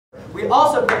We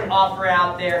also put an offer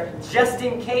out there just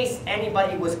in case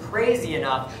anybody was crazy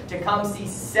enough to come see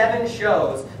 7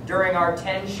 shows during our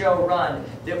 10-show run,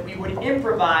 that we would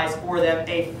improvise for them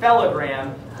a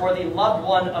Fellagram for the loved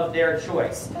one of their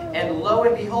choice. And lo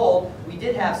and behold, we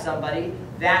did have somebody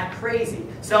that crazy.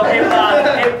 So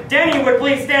if Denny would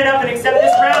please stand up and accept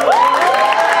this round of applause.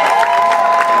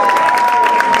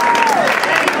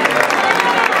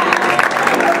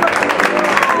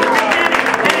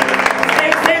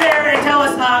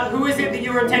 Who is it that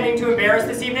you were intending to embarrass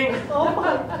this evening? Oh my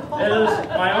God. It is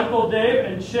my Uncle Dave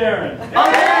and Sharon.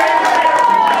 Uncle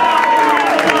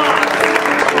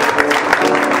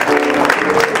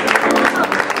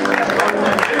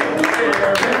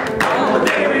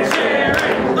Dave and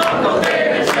Sharon. Uncle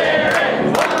Dave and Sharon.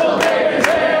 Uncle Dave and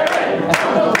Sharon.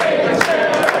 Uncle Dave and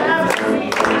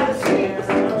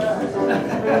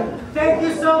Sharon. Thank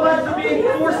you so much for being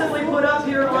forcibly put up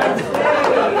here on stage.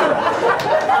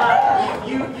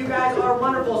 You guys are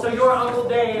wonderful. So you're Uncle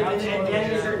Dave and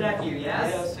Denny is your nephew,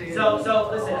 yes? Yes. So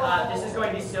listen, this is going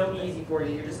to be so easy for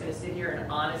you. You're just going to sit here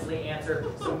and honestly answer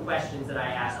some questions that I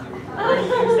asked you. We're going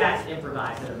to use that to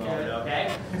improvise in a moment,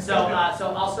 okay? So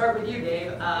I'll start with you,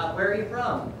 Dave. Where are you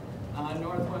from?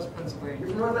 Northwest Pennsylvania. You're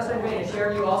from Northwest Pennsylvania.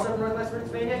 Sharon, you also from Northwest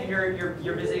Pennsylvania? And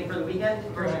you're visiting for the weekend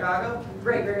for Chicago?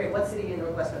 Great, great, great. What city in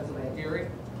Northwest Pennsylvania? Erie.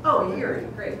 Oh, Erie.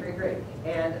 Great, great, great.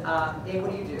 And Dave,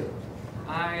 what do you do?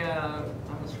 I'm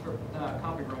a script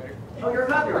copywriter. Oh, you're a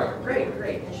copywriter. Great,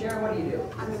 great. And Sharon, what do you do?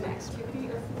 I'm an activity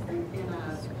assistant in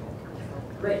a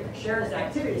Great. Sharon is an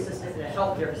activity assistant in a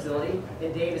healthcare facility,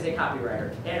 and Dave is a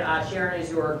copywriter. And Sharon is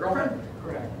your girlfriend?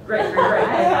 Correct. Great, great, great.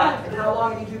 And how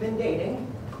long have you two been dating?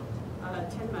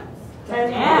 10 months.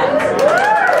 10 months.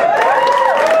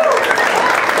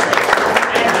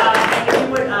 And if you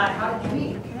would, how did you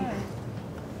meet?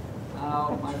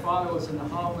 My father was in the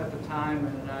home at the time,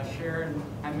 and Sharon,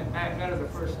 I met her the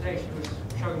first day. She was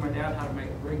showing my dad how to make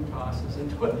ring tosses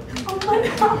into it. Oh my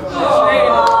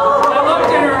God! I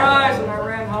looked in her eyes, and I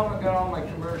ran home and got all my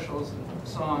commercials and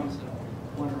songs and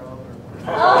won her over.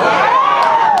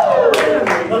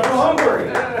 Let's go hungry.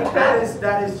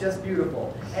 That is just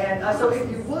beautiful. And so if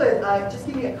you would, just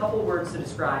give me a couple words to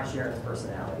describe Sharon's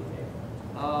personality, Dave.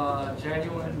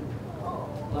 Genuine,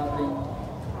 loving.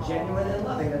 Genuine and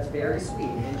loving, that's very sweet.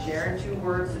 And Sharon, 2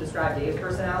 words to describe Dave's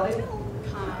personality?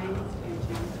 Kind and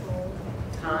gentle.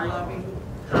 Kind, loving.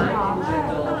 Kind and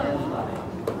gentle and loving.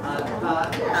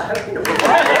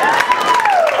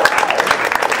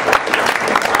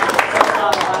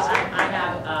 I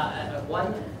have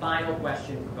one final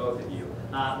question for both of you.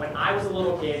 When I was a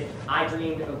little kid, I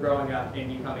dreamed of growing up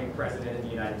and becoming president of the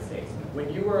United States.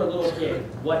 When you were a little kid,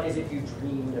 what is it you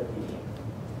dreamed of being?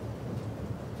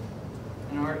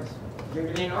 An artist. Dreamed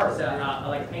of being an artist,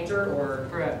 like a painter or?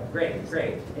 Correct. Great,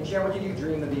 great. And Sharon, what did you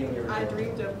dream of being when you were a I kid?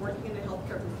 dreamed of working in a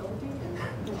healthcare facility.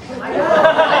 I know.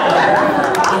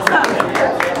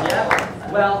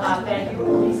 Yeah. Well, thank you.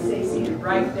 Please stay seated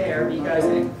right there because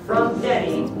from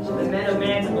Denny, the men of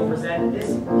Mansical present this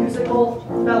musical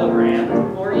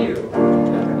Fellagram for you.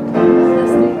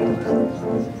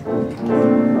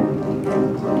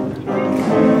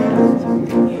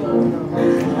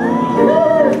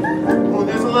 Oh,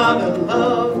 there's a lot of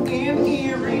love in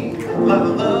Erie, a lot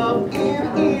of love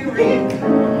in Erie.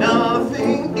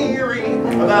 Nothing eerie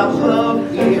about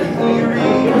love in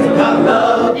Erie. There's a lot of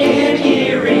love in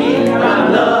Erie, a lot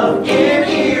of love in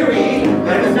Erie.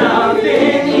 There's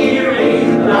nothing eerie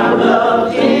about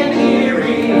love in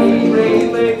Erie.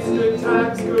 Great lakes, good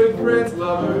times, good friends,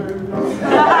 lovers.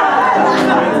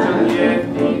 Friends till the end,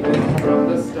 even from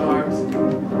the start.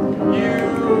 You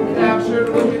captured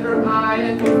a look in her eye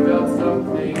and you felt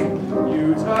something.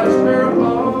 You touched her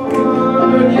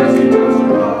heart, yes you touched her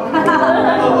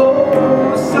heart.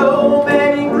 Oh, so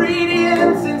many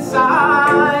ingredients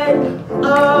inside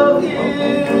of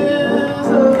his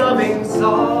loving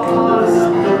sauce.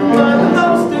 But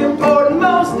the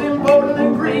most important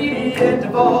ingredient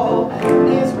of all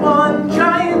is one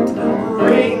giant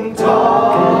ring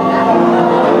toss.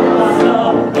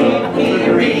 Love in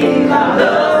Erie,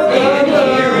 love in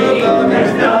Erie.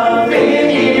 There's nothing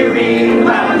eerie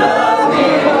about love in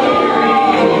Erie.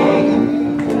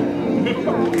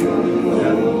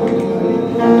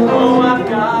 Oh, I've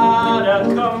got a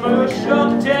commercial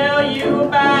to tell you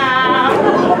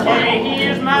about. Okay,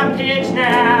 here's my pitch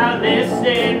now,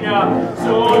 listen up.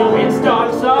 So it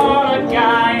starts on a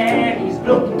guy and he's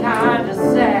looking kinda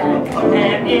sad.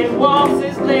 And in walks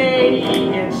this lady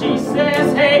and she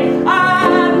says, hey,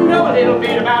 I know a little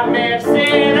bit about marriage.